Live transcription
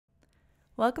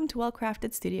Welcome to Well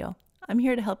Crafted Studio. I'm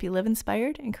here to help you live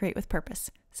inspired and create with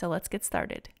purpose. So let's get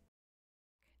started.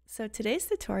 So today's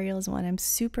tutorial is one I'm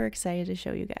super excited to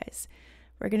show you guys.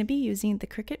 We're going to be using the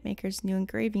Cricut Maker's new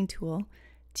engraving tool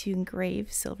to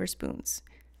engrave silver spoons.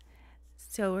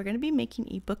 So we're going to be making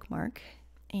a bookmark,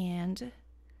 and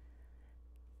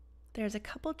there's a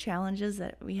couple challenges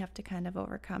that we have to kind of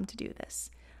overcome to do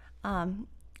this.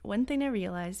 One thing I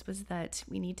realized was that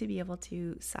we need to be able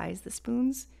to size the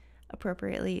spoons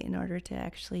appropriately in order to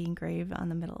actually engrave on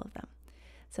the middle of them.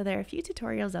 So there are a few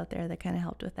tutorials out there that kind of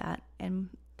helped with that, and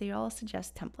they all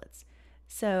suggest templates.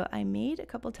 So I made a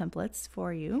couple templates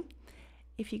for you.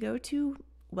 If you go to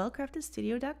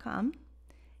wellcraftedstudio.com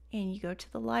and you go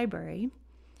to the library,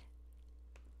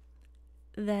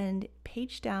 then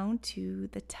page down to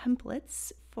the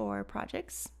templates for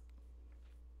projects.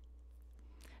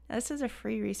 Now, this is a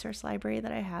free resource library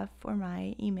that I have for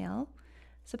my email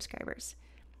subscribers.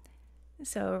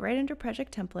 So right under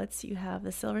project templates, you have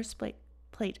the silver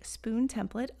plate spoon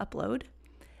template upload,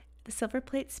 the silver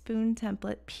plate spoon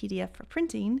template PDF for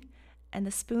printing, and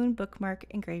the spoon bookmark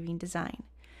engraving design.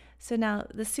 So now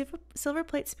the silver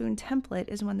plate spoon template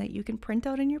is one that you can print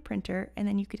out in your printer, and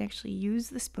then you can actually use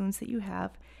the spoons that you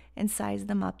have and size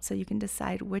them up so you can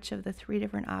decide which of the 3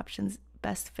 different options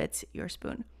best fits your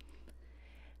spoon.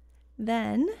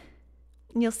 Then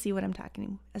you'll see what I'm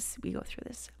talking as we go through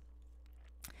this.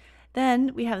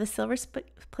 Then we have the silver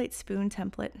plate spoon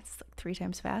template, it's like 3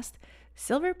 times fast,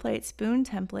 silver plate spoon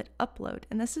template upload.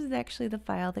 And this is actually the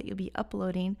file that you'll be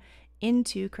uploading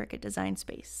into Cricut Design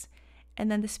Space. And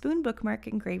then the spoon bookmark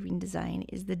engraving design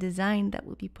is the design that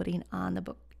we'll be putting on the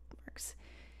bookmarks.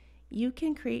 You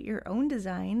can create your own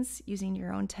designs using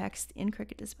your own text in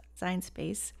Cricut Design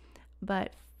Space,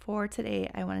 but for today,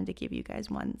 I wanted to give you guys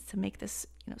one to make this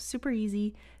super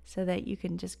easy so that you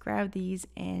can just grab these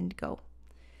and go.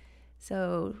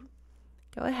 So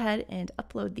go ahead and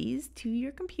upload these to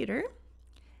your computer,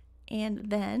 and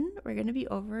then we're going to be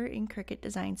over in Cricut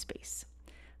Design Space.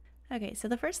 Okay, so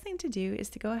the first thing to do is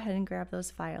to go ahead and grab those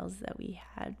files that we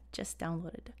had just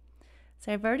downloaded.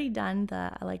 So I've already done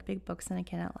the I like big books and I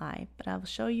cannot lie, but I'll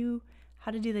show you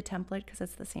how to do the template because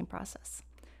it's the same process.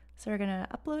 So we're going to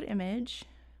upload image,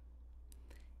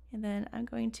 and then I'm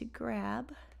going to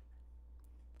grab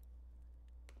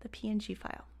the PNG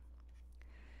file.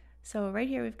 So right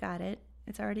here we've got it.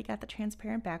 It's already got the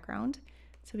transparent background,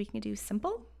 so we can do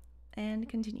simple and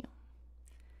continue.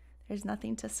 There's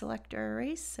nothing to select or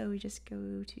erase, so we just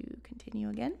go to continue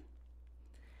again.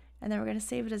 And then we're going to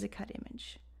save it as a cut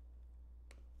image.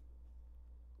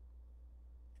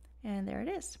 And there it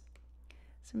is.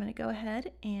 So I'm going to go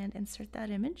ahead and insert that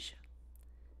image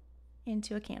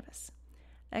into a canvas.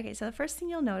 Okay, so the first thing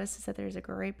you'll notice is that there's a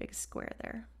great big square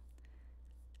there.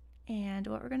 And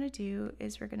what we're going to do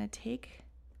is we're going to take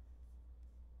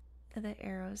the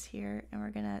arrows here and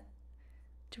we're going to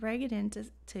drag it in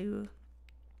to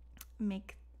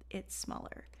make it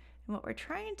smaller. And what we're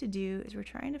trying to do is we're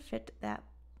trying to fit that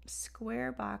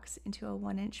square box into a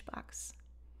 1-inch box.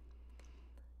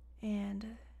 And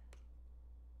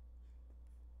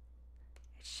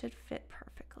it should fit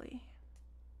perfectly.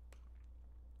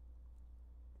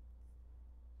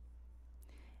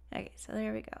 Okay, so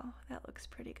there we go. That looks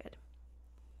pretty good.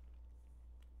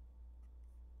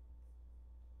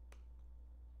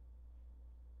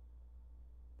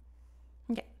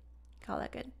 Okay, call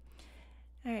that good.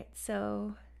 All right,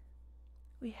 so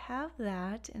we have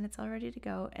that and it's all ready to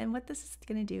go. And what this is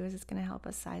going to do is it's going to help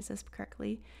us size this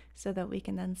correctly so that we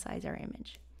can then size our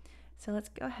image. So let's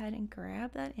go ahead and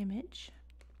grab that image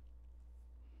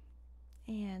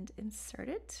and insert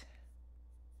it.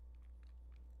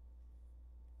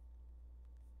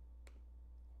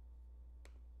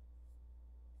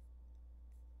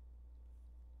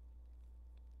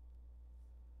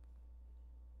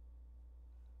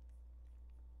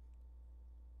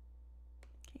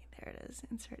 There it is,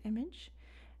 insert image.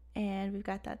 And we've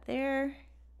got that there.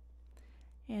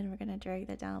 And we're going to drag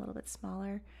that down a little bit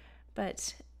smaller.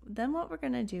 But then what we're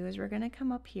going to do is we're going to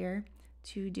come up here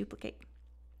to duplicate.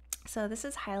 So this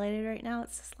is highlighted right now,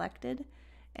 it's selected.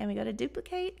 And we go to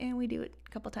duplicate and we do it a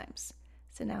couple times.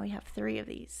 So now we have 3 of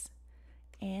these.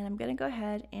 And I'm going to go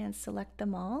ahead and select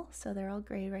them all. So they're all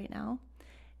gray right now.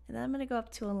 And then I'm going to go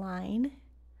up to align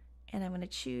and I'm going to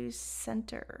choose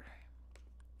center.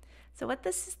 So what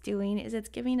this is doing is it's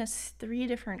giving us 3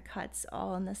 different cuts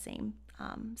all in the same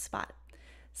spot.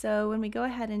 So when we go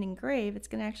ahead and engrave, it's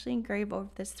going to actually engrave over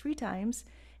this 3 times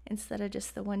instead of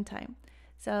just the 1 time.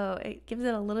 So it gives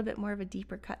it a little bit more of a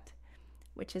deeper cut,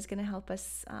 which is going to help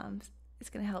us, it's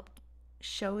going to help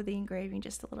show the engraving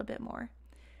just a little bit more.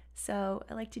 So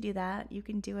I like to do that. You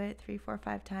can do it 3, 4,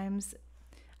 5 times.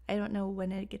 I don't know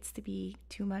when it gets to be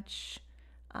too much.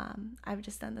 I've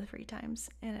just done the 3 times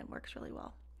and it works really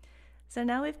well. So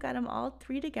now we've got them all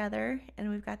 3 together and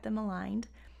we've got them aligned.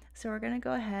 So we're going to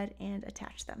go ahead and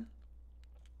attach them.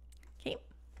 Okay.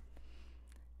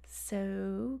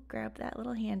 So grab that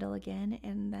little handle again,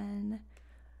 and then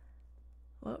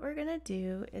what we're going to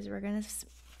do is we're going to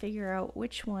figure out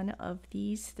which one of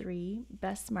these 3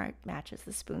 best matches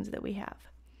the spoons that we have.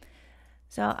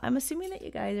 So I'm assuming that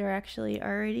you guys are actually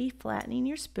already flattening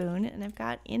your spoon, and I've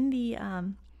got in the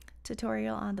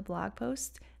tutorial on the blog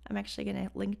post, I'm actually going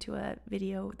to link to a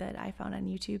video that I found on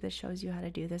YouTube that shows you how to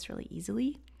do this really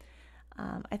easily.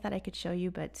 I thought I could show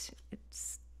you, but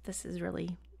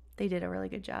they did a really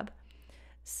good job.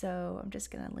 So I'm just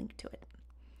going to link to it.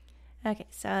 Okay,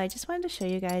 so I just wanted to show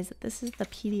you guys that this is the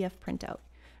PDF printout.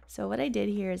 So what I did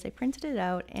here is I printed it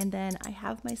out, and then I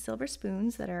have my silver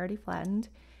spoons that are already flattened,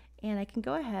 and I can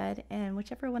go ahead and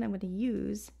whichever one I'm going to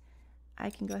use, I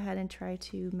can go ahead and try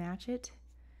to match it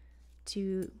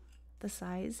to the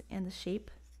size and the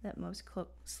shape that most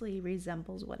closely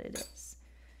resembles what it is.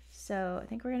 So I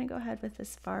think we're going to go ahead with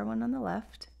this far one on the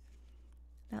left.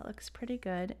 That looks pretty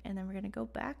good. And then we're going to go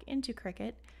back into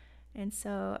Cricut. And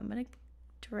so I'm going to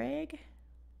drag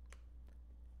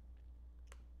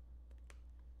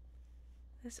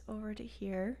this over to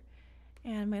here.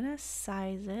 And I'm going to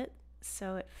size it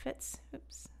so it fits.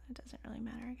 Oops, it doesn't really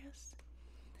matter, I guess.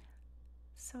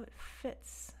 So it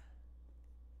fits.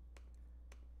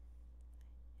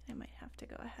 I might have to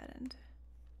go ahead and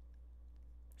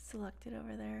select it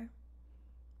over there.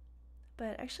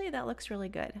 But actually that looks really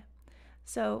good.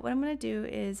 So what I'm going to do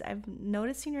is I'm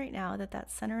noticing right now that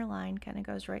that center line kind of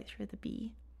goes right through the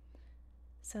B.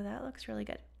 So that looks really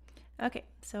good. Okay,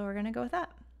 so we're going to go with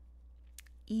that.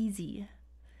 Easy.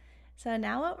 So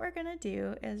now what we're going to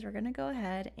do is we're going to go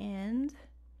ahead and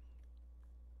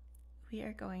we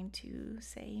are going to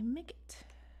say make it.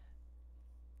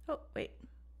 Oh, wait,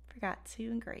 forgot to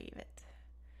engrave it.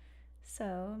 So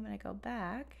I'm going to go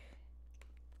back.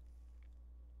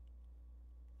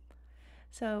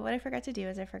 So what I forgot to do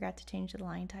is I forgot to change the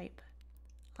line type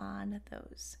on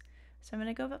those. So I'm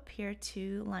going to go up here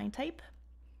to line type,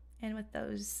 and with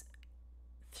those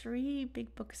 3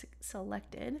 big books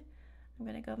selected, I'm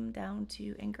going to go down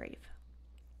to engrave.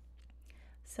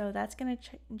 So that's going to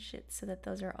change it so that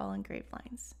those are all engraved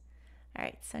lines. All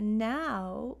right, so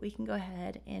now we can go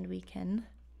ahead and we can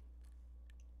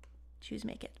choose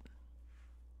make it.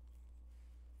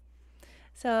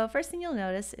 So first thing you'll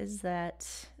notice is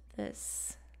that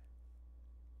this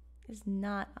is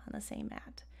not on the same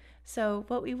mat. So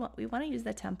what we want to use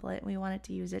the template, and we want it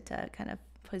to use it to kind of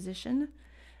position.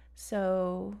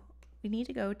 So we need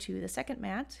to go to the second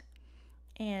mat,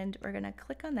 and we're going to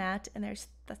click on that, and there's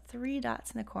the 3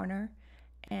 dots in the corner,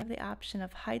 and the option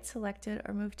of hide selected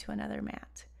or move to another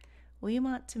mat. We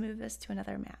want to move this to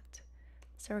another mat.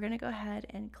 So we're going to go ahead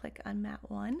and click on mat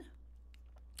 1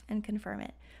 and confirm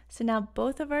it. So now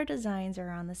both of our designs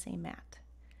are on the same mat.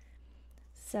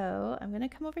 So I'm going to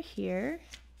come over here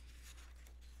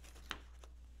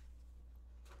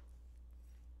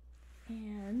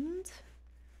and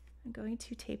I'm going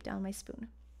to tape down my spoon.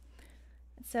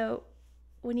 So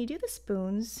when you do the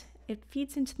spoons, it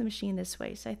feeds into the machine this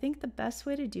way. So I think the best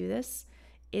way to do this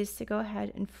is to go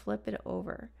ahead and flip it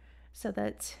over so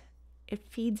that it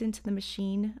feeds into the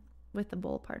machine with the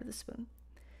bowl part of the spoon.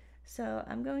 So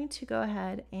I'm going to go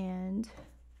ahead and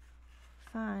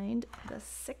find the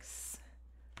 6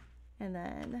 and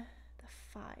then the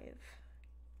 5.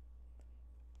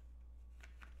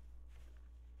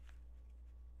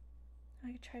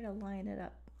 I try to line it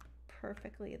up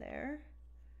perfectly there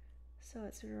so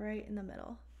it's right in the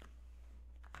middle.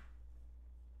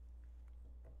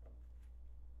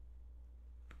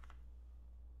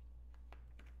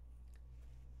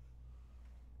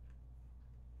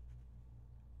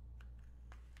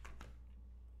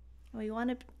 We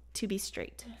want it to be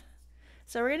straight.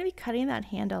 So we're going to be cutting that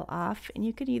handle off, and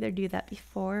you can either do that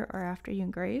before or after you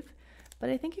engrave, but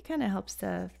I think it kind of helps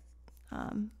to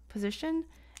position,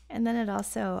 and then it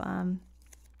also,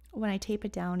 when I tape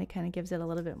it down, it kind of gives it a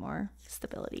little bit more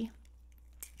stability.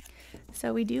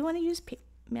 So we do want to use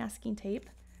masking tape,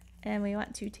 and we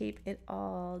want to tape it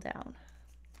all down.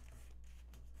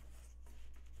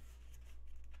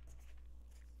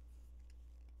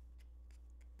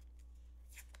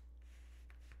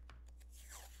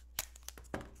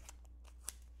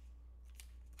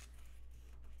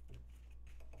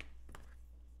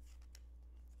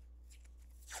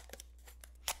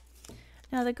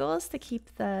 Now the goal is to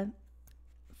keep the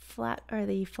flat part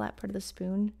of the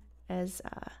spoon as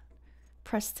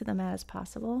pressed to the mat as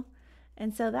possible.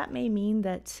 And so that may mean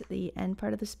that the end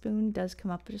part of the spoon does come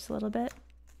up just a little bit.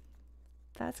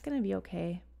 That's going to be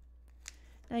okay.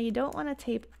 Now you don't want to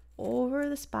tape over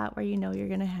the spot where you know you're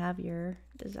going to have your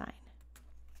design.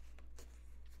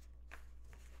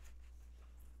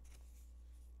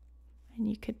 And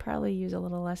you could probably use a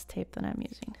little less tape than I'm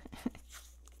using.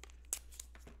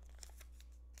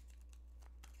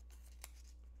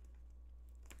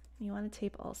 You want to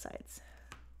tape all sides.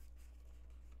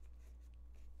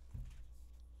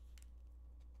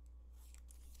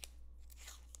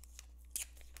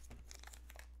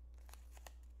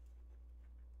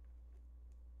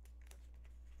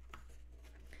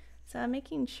 So I'm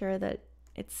making sure that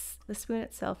the spoon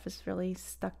itself is really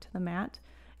stuck to the mat,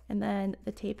 and then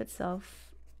the tape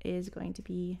itself is going to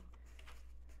be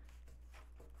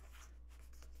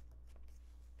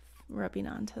rubbing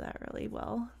onto that really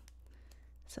well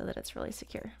so that it's really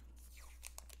secure.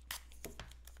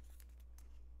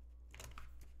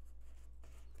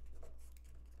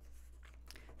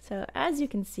 So as you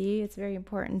can see, it's very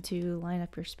important to line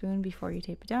up your spoon before you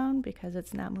tape it down because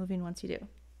it's not moving once you do.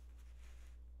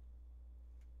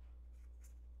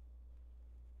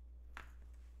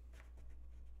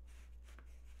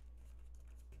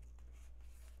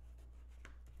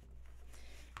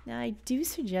 Now I do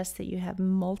suggest that you have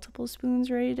multiple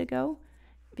spoons ready to go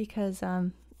because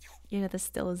you know, this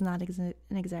still is not an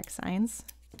exact science,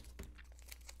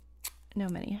 no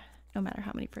matter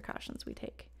how many precautions we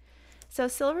take. So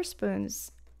silver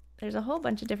spoons, there's a whole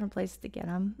bunch of different places to get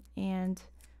them, and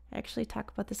I actually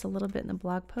talk about this a little bit in the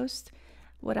blog post.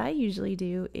 What I usually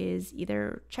do is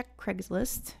either check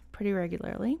Craigslist pretty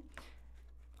regularly,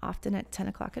 often at 10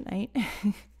 o'clock at night,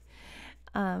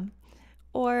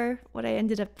 or what I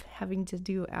ended up having to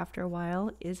do after a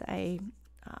while is I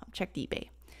checked eBay.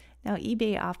 Now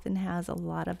eBay often has a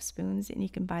lot of spoons and you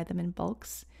can buy them in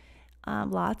bulks,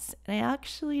 lots. And I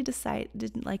actually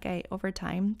didn't like over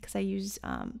time, because I use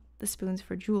the spoons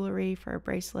for jewelry, for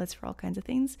bracelets, for all kinds of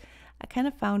things. I kind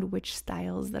of found which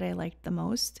styles that I liked the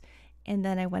most. And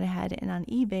then I went ahead and on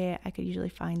eBay, I could usually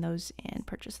find those and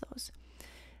purchase those.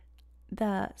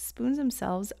 The spoons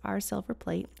themselves are silver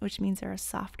plate, which means they're a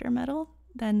softer metal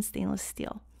than stainless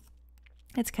steel.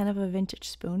 It's kind of a vintage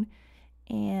spoon,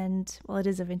 and well, it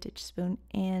is a vintage spoon.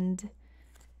 And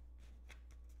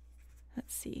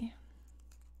let's see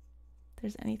if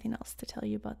there's anything else to tell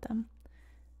you about them.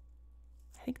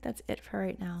 I think that's it for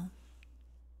right now.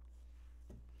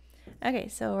 Okay,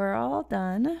 so we're all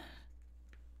done,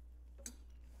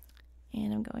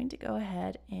 and I'm going to go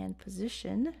ahead and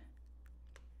position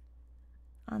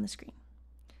on the screen.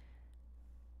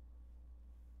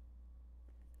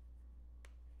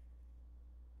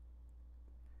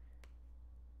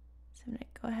 So I'm going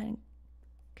to go ahead and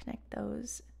connect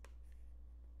those.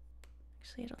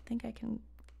 Actually, I don't think I can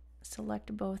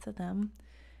select both of them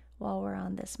while we're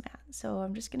on this mat. So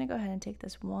I'm just going to go ahead and take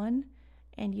this one,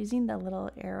 and using the little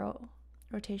arrow,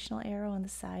 rotational arrow on the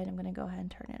side, I'm going to go ahead and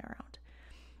turn it around.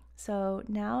 So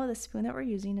now the spoon that we're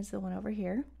using is the one over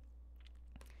here.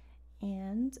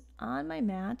 And on my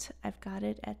mat, I've got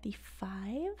it at the 5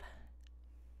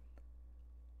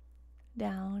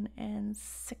 down and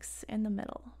 6 in the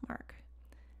middle mark.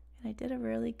 And I did a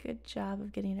really good job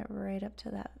of getting it right up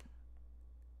to that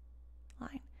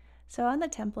line. So on the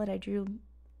template, I drew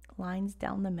lines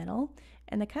down the middle.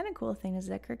 And the kind of cool thing is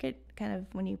that Cricut kind of,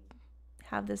 when you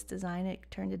have this design,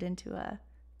 it turned it into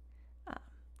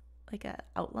like a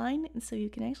outline. And so you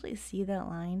can actually see that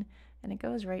line, and it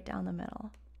goes right down the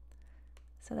middle.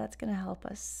 So that's going to help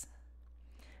us.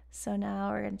 So now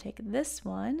we're going to take this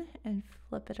one and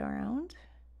flip it around.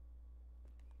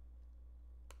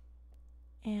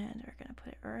 And we're going to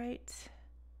put it right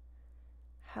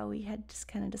how we had just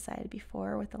kind of decided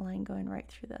before, with the line going right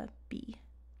through the B.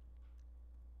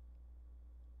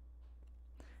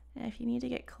 And if you need to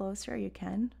get closer, you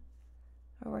can.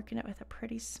 We're working it with a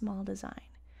pretty small design.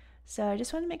 So I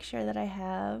just want to make sure that I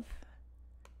have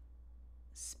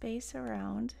space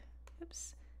around.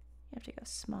 Oops, you have to go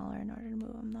smaller in order to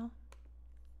move them though.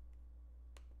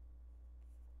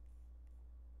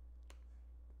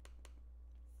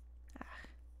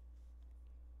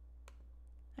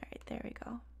 All right, there we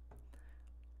go.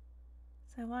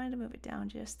 So I wanted to move it down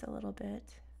just a little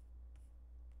bit.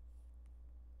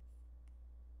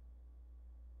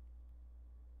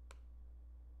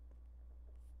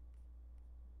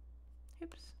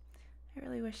 Oops. I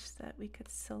really wish that we could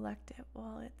select it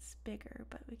while it's bigger,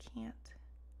 but we can't.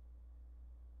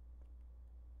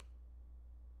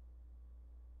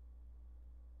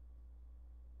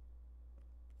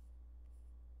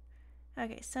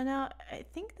 Okay, so now I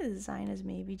think the design is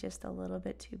maybe just a little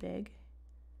bit too big.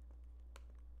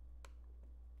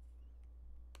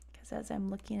 because as I'm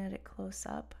looking at it close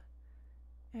up,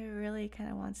 it really kind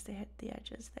of wants to hit the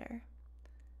edges there.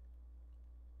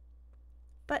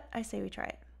 But I say we try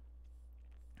it.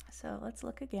 So let's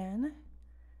look again.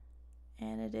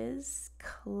 And it is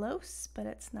close, but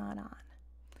it's not on.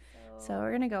 So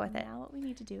we're gonna go with it. Now what we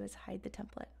need to do is hide the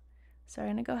template. So I'm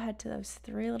gonna go ahead to those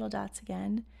 3 little dots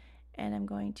again, and I'm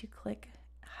going to click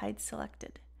Hide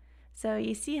Selected. So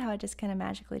you see how it just kind of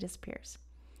magically disappears.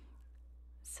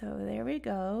 So there we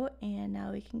go, and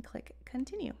now we can click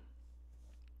Continue.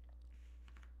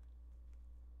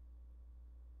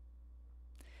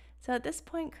 So at this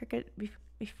point, Cricut,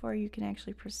 before you can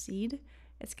actually proceed,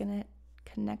 it's gonna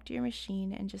connect to your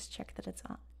machine and just check that it's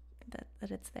on,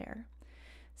 that it's there.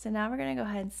 So now we're going to go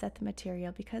ahead and set the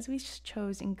material. Because we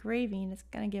chose engraving, it's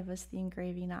going to give us the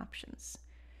engraving options.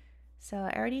 So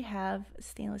I already have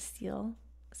stainless steel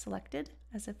selected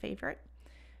as a favorite.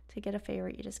 To get a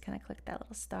favorite, you just kind of click that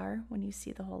little star when you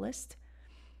see the whole list.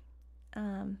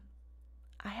 I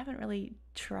haven't really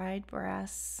tried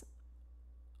brass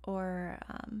or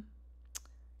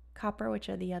copper, which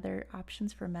are the other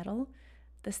options for metal.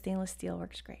 The stainless steel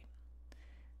works great.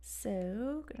 So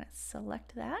I'm going to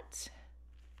select that.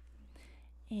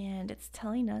 And it's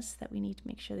telling us that we need to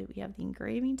make sure that we have the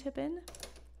engraving tip in,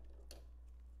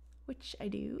 which I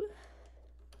do.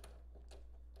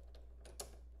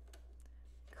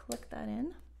 Click that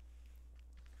in.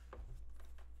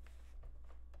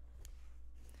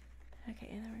 Okay,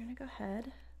 and then we're going to go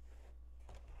ahead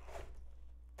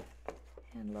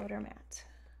and load our mat.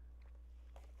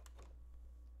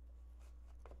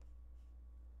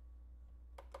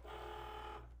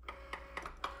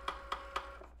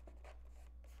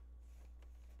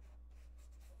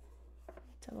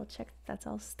 Double check that's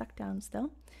all stuck down still.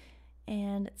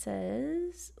 And it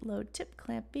says load tip,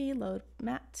 clamp B, load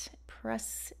mat,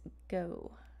 press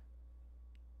go.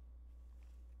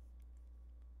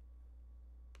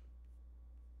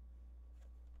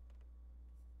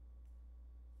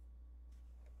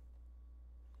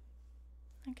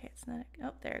 Okay, it's not,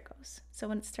 oh, there it goes. So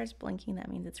when it starts blinking, that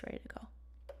means it's ready to go.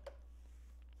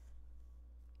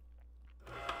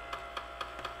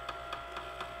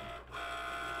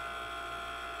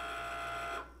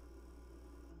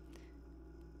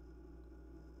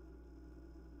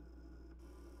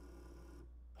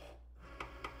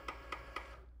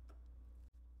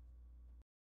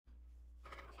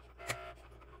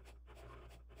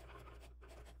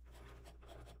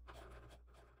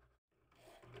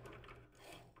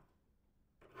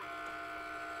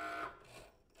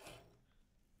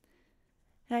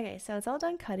 Okay, so it's all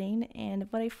done cutting, and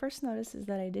what I first noticed is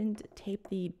that I didn't tape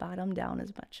the bottom down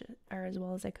as much or as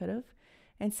well as I could have.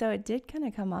 And so it did kind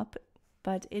of come up,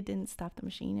 but it didn't stop the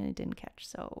machine and it didn't catch,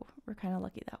 so we're kind of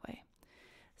lucky that way.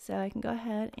 So I can go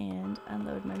ahead and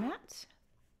unload my mat.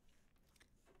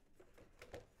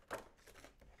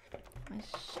 I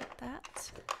shut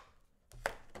that.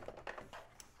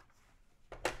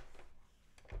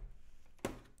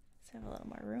 So I have a little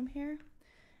more room here.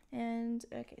 And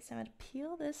okay, so I'm going to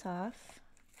peel this off.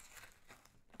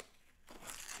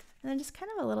 And then just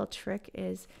kind of a little trick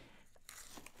is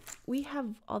we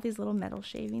have all these little metal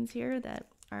shavings here that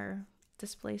are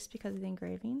displaced because of the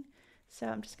engraving. So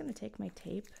I'm just going to take my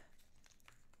tape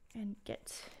and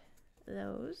get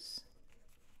those.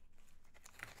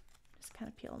 Just kind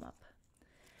of peel them up.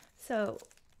 So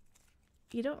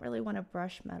you don't really want to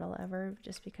brush metal ever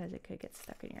just because it could get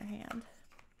stuck in your hand.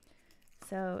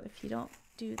 So if you don't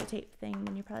do the tape thing,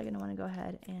 then you're probably going to want to go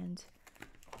ahead and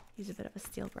use a bit of a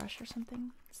steel brush or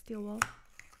something, steel wool.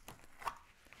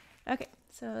 Okay,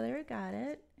 so there we got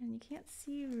it, and you can't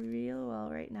see real well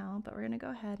right now, but we're going to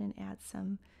go ahead and add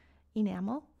some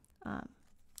enamel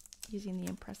using the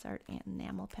Impress Art and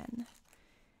enamel pen.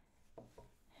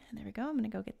 And there we go. I'm going to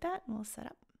go get that and we'll set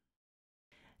up.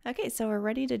 Okay, so we're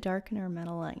ready to darken our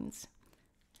metal lines.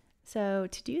 So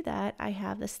to do that, I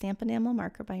have the Stamp Enamel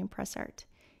Marker by Impress Art.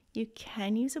 You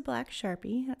can use a black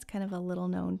Sharpie. That's kind of a little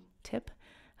known tip.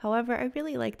 However, I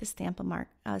really like the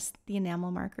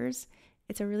enamel markers.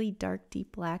 It's a really dark,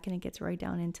 deep black, and it gets right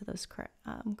down into those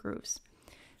grooves.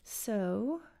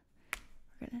 So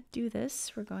we're going to do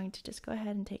this. We're going to just go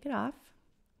ahead and take it off.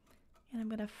 And I'm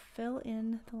going to fill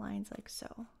in the lines like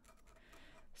so.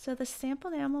 So the Stamp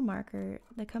Enamel Marker,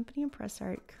 the company Impress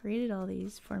Art created all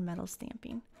these for metal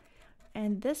stamping.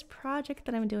 And this project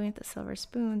that I'm doing with the silver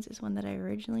spoons is one that I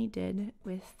originally did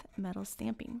with metal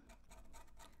stamping.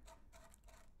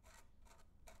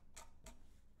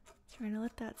 So we're going to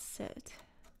let that sit.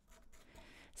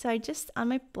 So on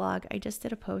my blog, I just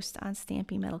did a post on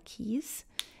stamping metal keys.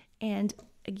 And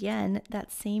again,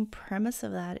 that same premise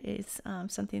of that is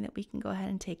something that we can go ahead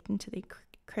and take into the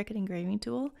Cricut Engraving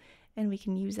tool, and we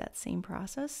can use that same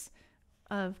process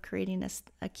of creating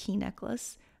a key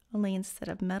necklace, only instead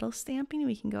of metal stamping,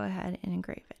 we can go ahead and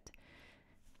engrave it.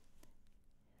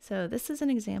 So this is an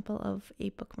example of a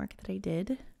bookmark that I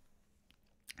did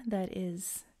that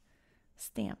is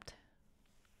stamped.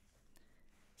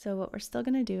 So what we're still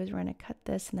going to do is we're going to cut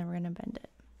this and then we're going to bend it.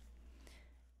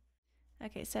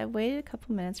 Okay, so I waited a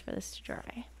couple minutes for this to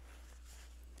dry.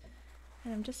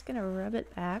 And I'm just going to rub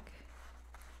it back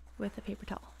with a paper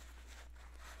towel.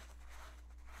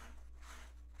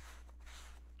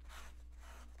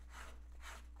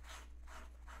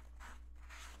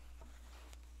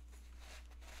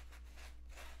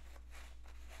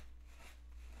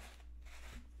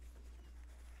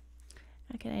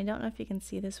 Okay, I don't know if you can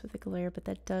see this with the glare, but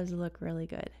that does look really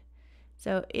good.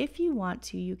 So if you want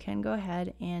to, you can go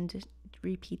ahead and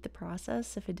repeat the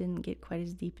process if it didn't get quite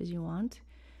as deep as you want.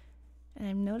 And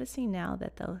I'm noticing now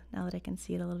that now that I can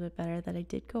see it a little bit better, that I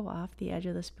did go off the edge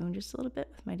of the spoon just a little bit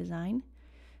with my design.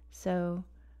 So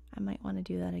I might want to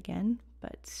do that again,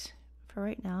 but for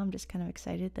right now, I'm just kind of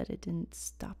excited that it didn't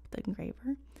stop the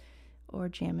engraver or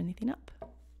jam anything up.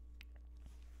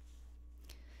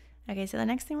 Okay, so the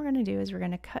next thing we're going to do is we're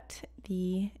going to cut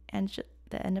the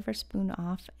end of our spoon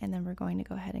off, and then we're going to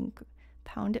go ahead and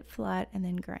pound it flat and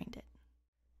then grind it.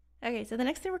 Okay, so the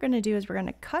next thing we're going to do is we're going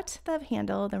to cut the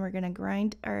handle, then we're going to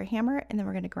grind our hammer, and then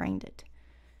we're going to grind it.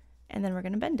 And then we're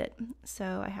going to bend it.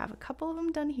 So I have a couple of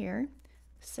them done here.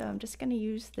 So I'm just going to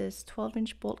use this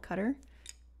 12-inch bolt cutter.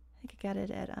 I think I got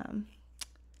it at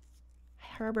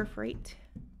Harbor Freight.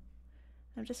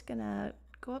 I'm just going to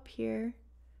go up here,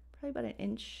 probably about an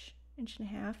inch, inch and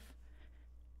a half,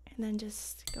 and then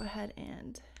just go ahead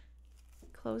and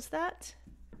close that.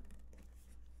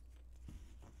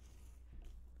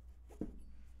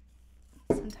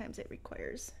 Sometimes it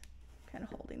requires kind of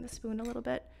holding the spoon a little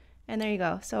bit. And there you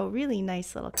go. So really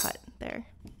nice little cut there.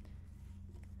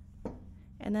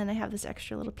 And then I have this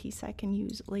extra little piece I can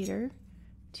use later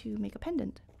to make a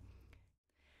pendant.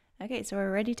 Okay, so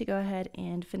we're ready to go ahead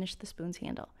and finish the spoon's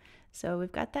handle. So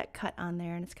we've got that cut on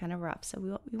there and it's kind of rough. So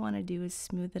what we want to do is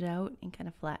smooth it out and kind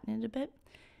of flatten it a bit.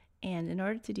 And in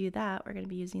order to do that, we're going to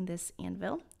be using this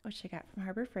anvil, which I got from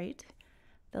Harbor Freight,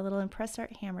 the little Impress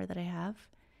Art hammer that I have.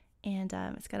 And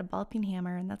it's got a ball peen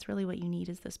hammer, and that's really what you need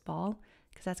is this ball,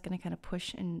 because that's going to kind of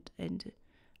push and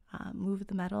move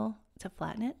the metal to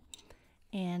flatten it.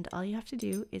 And all you have to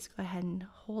do is go ahead and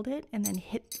hold it and then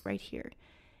hit right here.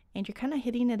 And you're kind of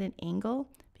hitting at an angle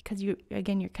because you're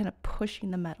kind of pushing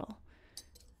the metal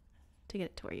to get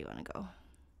it to where you want to go.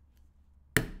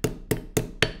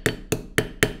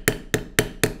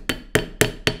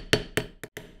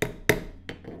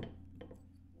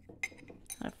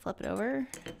 I'm going to flip it over.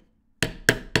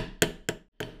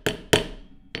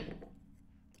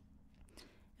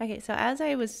 Okay, so as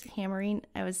I was hammering,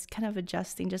 I was kind of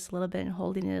adjusting just a little bit and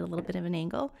holding it at a little bit of an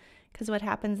angle, because what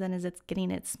happens then is it's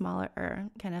getting it smaller or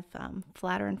kind of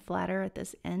flatter and flatter at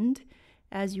this end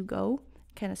as you go,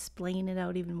 kind of splaying it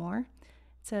out even more.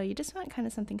 So you just want kind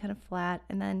of something kind of flat,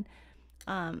 and then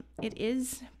it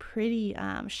is pretty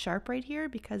sharp right here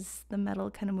because the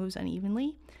metal kind of moves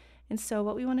unevenly. And so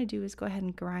what we want to do is go ahead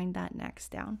and grind that next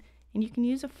down. And you can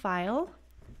use a file,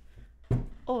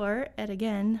 or at,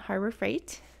 again, Harbor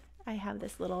Freight, I have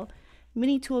this little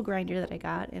mini tool grinder that I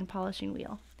got and polishing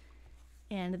wheel.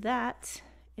 And that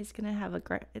is going to have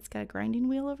it's got a grinding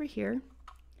wheel over here,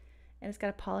 and it's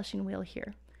got a polishing wheel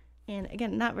here. And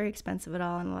again, not very expensive at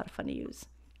all and a lot of fun to use.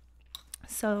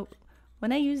 So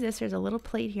when I use this, there's a little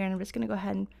plate here, and I'm just going to go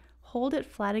ahead and hold it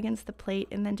flat against the plate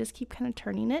and then just keep kind of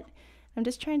turning it. I'm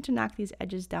just trying to knock these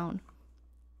edges down.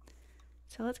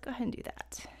 So let's go ahead and do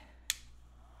that.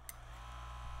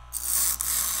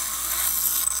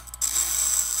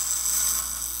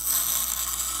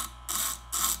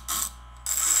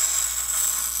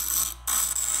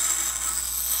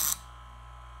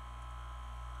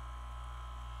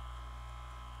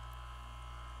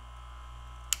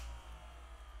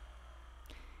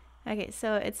 Okay,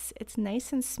 so it's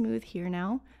nice and smooth here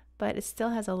now, but it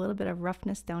still has a little bit of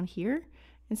roughness down here.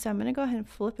 And so I'm going to go ahead and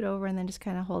flip it over and then just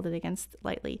kind of hold it against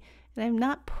lightly. And I'm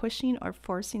not pushing or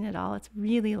forcing at all. It's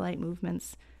really light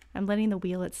movements. I'm letting the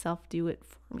wheel itself do it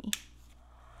for me.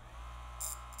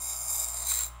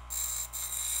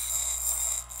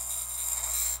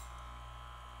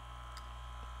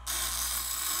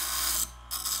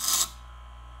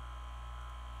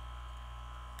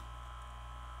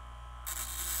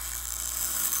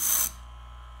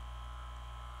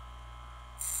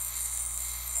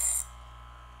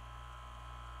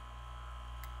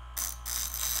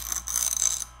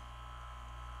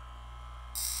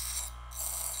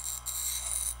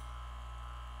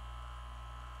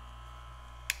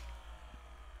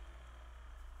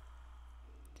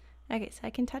 Okay, so I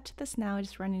can touch this now,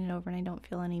 just running it over, and I don't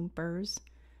feel any burrs.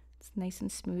 It's nice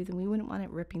and smooth, and we wouldn't want it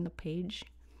ripping the page,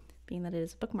 being that it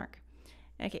is a bookmark.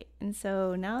 Okay, and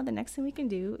so now the next thing we can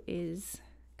do is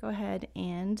go ahead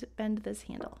and bend this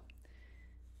handle.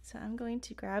 So I'm going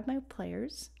to grab my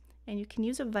pliers, and you can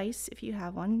use a vise if you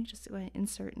have one. You just go ahead and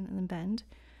insert and then bend,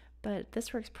 but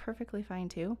this works perfectly fine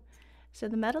too. So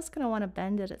the metal's going to want to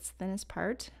bend at its thinnest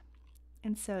part,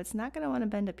 and so it's not going to want to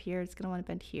bend up here, it's going to want to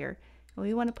bend here. And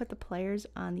we want to put the pliers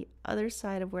on the other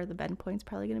side of where the bend point's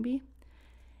probably going to be.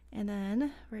 And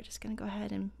then we're just going to go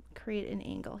ahead and create an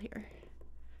angle here.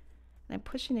 And I'm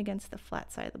pushing against the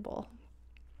flat side of the bowl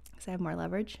because I have more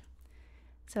leverage.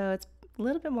 So it's a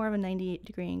little bit more of a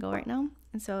 98-degree angle right now.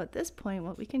 And so at this point,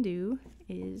 what we can do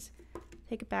is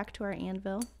take it back to our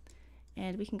anvil,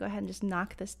 and we can go ahead and just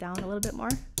knock this down a little bit more.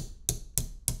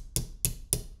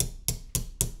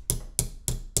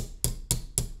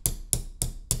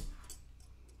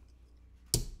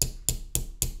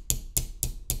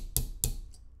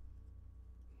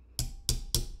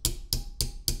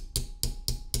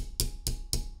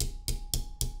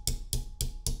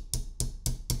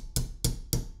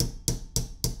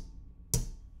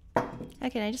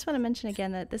 Okay, and I just want to mention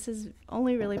again that this is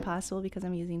only really possible because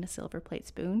I'm using a silver plate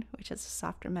spoon, which is a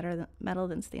softer metal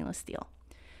than stainless steel.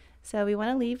 So we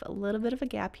want to leave a little bit of a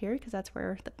gap here because that's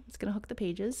where it's going to hook the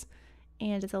pages.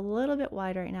 And it's a little bit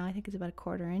wide right now. I think it's about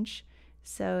 1/4 inch.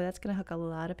 So that's going to hook a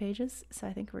lot of pages. So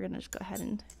I think we're going to just go ahead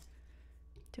and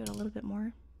do it a little bit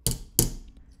more.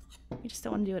 We just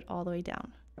don't want to do it all the way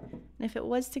down. And if it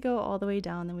was to go all the way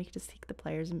down, then we could just take the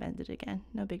pliers and bend it again.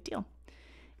 No big deal.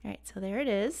 All right, so there it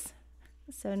is.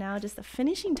 So now just the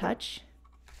finishing touch.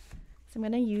 So I'm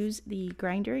going to use the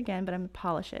grinder again, but I'm going to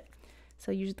polish it.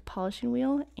 So I use the polishing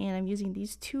wheel, and I'm using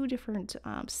these two different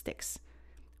sticks.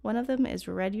 One of them is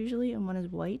red usually, and one is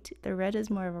white. The red is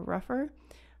more of a rougher.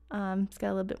 It's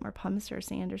got a little bit more pumice or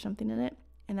sand or something in it,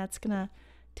 and that's going to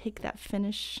take that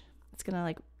finish. It's going to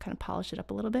like kind of polish it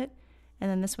up a little bit, and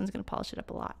then this one's going to polish it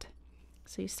up a lot.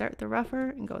 So you start with the rougher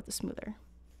and go with the smoother.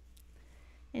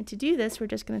 And to do this, we're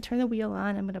just going to turn the wheel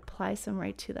on. I'm going to apply some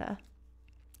right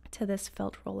to this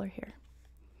felt roller here.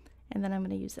 And then I'm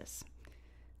going to use this.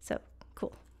 So,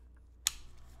 cool.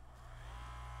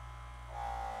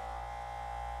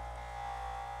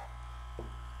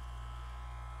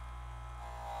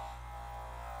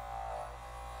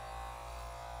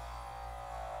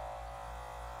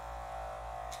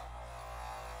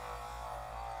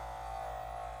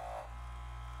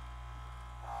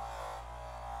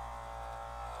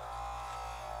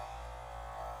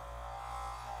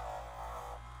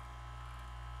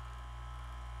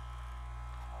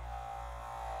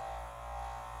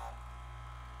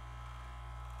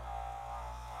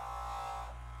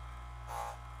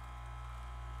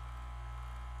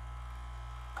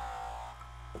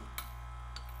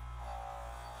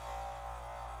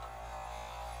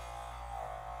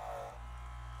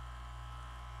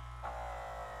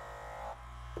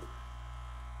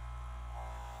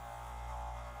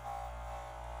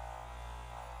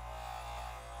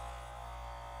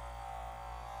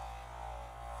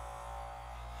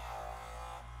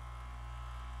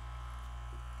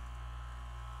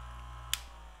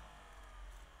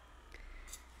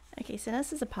 Okay, so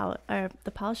this is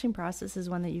the polishing process is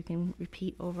one that you can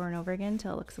repeat over and over again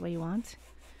until it looks the way you want.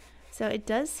 So it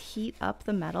does heat up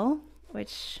the metal,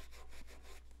 which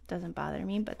doesn't bother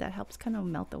me, but that helps kind of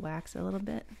melt the wax a little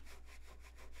bit.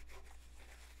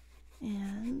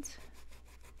 And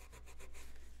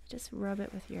just rub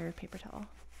it with your paper towel.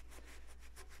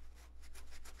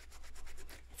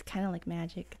 It's kind of like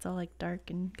magic. It's all like dark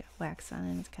and got wax on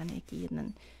it, and it's kind of icky, and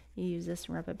then you use this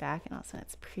and rub it back, and all of a sudden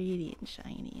it's pretty and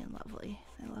shiny and lovely.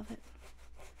 I love it.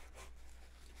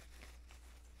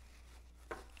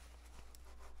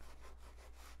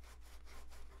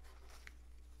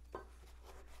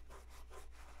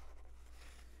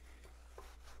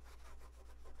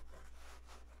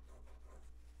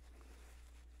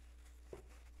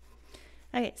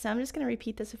 Okay, so I'm just going to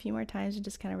repeat this a few more times and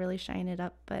just kind of really shine it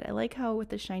up. But I like how with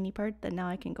the shiny part that now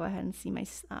I can go ahead and see my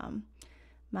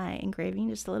my engraving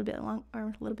just a little bit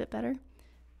a little bit better,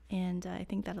 and I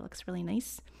think that it looks really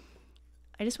nice.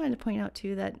 I just wanted to point out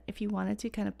too that if you wanted to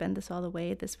kind of bend this all the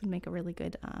way, this would make a really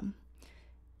good what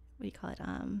do you call it,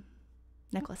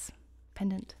 necklace,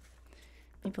 pendant.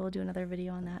 Maybe we'll do another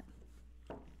video on that.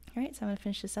 All right, so I'm gonna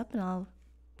finish this up and I'll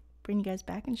bring you guys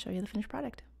back and show you the finished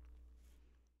product.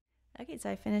 Okay, so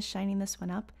I finished shining this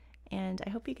one up, and I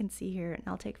hope you can see here, and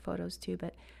I'll take photos too,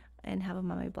 and have them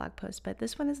on my blog post. But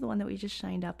this one is the one that we just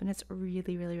shined up, and it's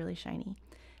really, really, really shiny.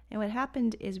 And what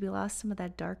happened is we lost some of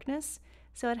that darkness,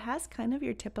 So it has kind of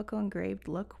your typical engraved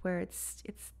look where it's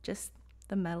just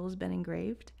the metal's been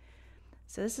engraved.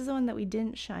 So this is the one that we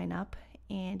didn't shine up,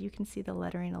 and you can see the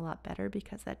lettering a lot better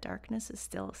because that darkness is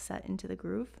still set into the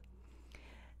groove.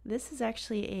 This is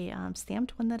actually a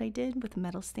stamped one that I did with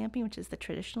metal stamping, which is the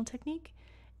traditional technique,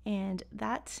 and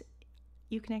that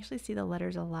you can actually see the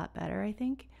letters a lot better, I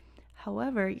think.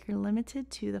 However, you're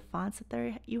limited to the fonts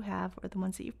that you have, or the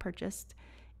ones that you've purchased,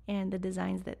 and the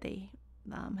designs that they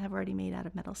have already made out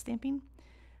of metal stamping.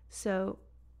 So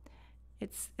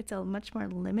it's a much more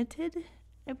limited,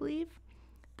 I believe,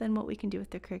 than what we can do with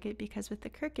the Cricut, because with the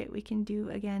Cricut we can do,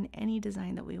 again, any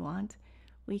design that we want.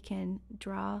 We can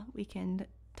draw, we can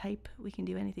type, we can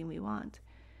do anything we want.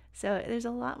 So there's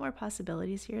a lot more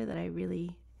possibilities here that I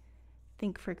really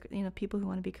think for people who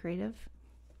want to be creative.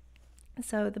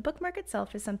 So the bookmark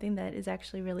itself is something that is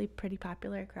actually really pretty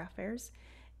popular at craft fairs.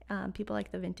 People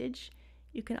like the vintage.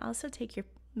 You can also take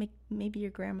maybe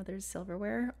your grandmother's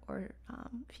silverware, or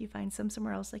if you find some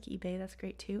somewhere else like eBay, that's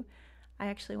great too. I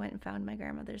actually went and found my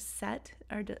grandmother's set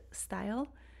or style,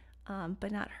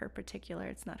 but not her particular.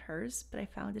 It's not hers, but I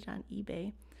found it on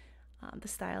eBay, the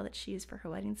style that she used for her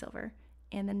wedding silver,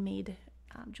 and then made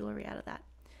jewelry out of that.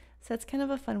 So it's kind of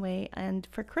a fun way. And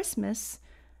for Christmas,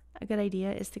 a good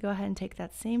idea is to go ahead and take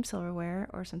that same silverware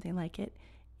or something like it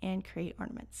and create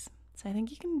ornaments. So I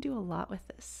think you can do a lot with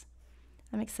this.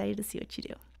 I'm excited to see what you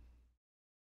do.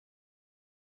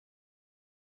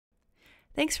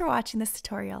 Thanks for watching this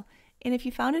tutorial, and if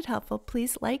you found it helpful,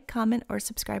 please like, comment, or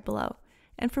subscribe below.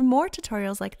 And for more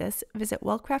tutorials like this, visit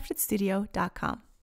wellcraftedstudio.com.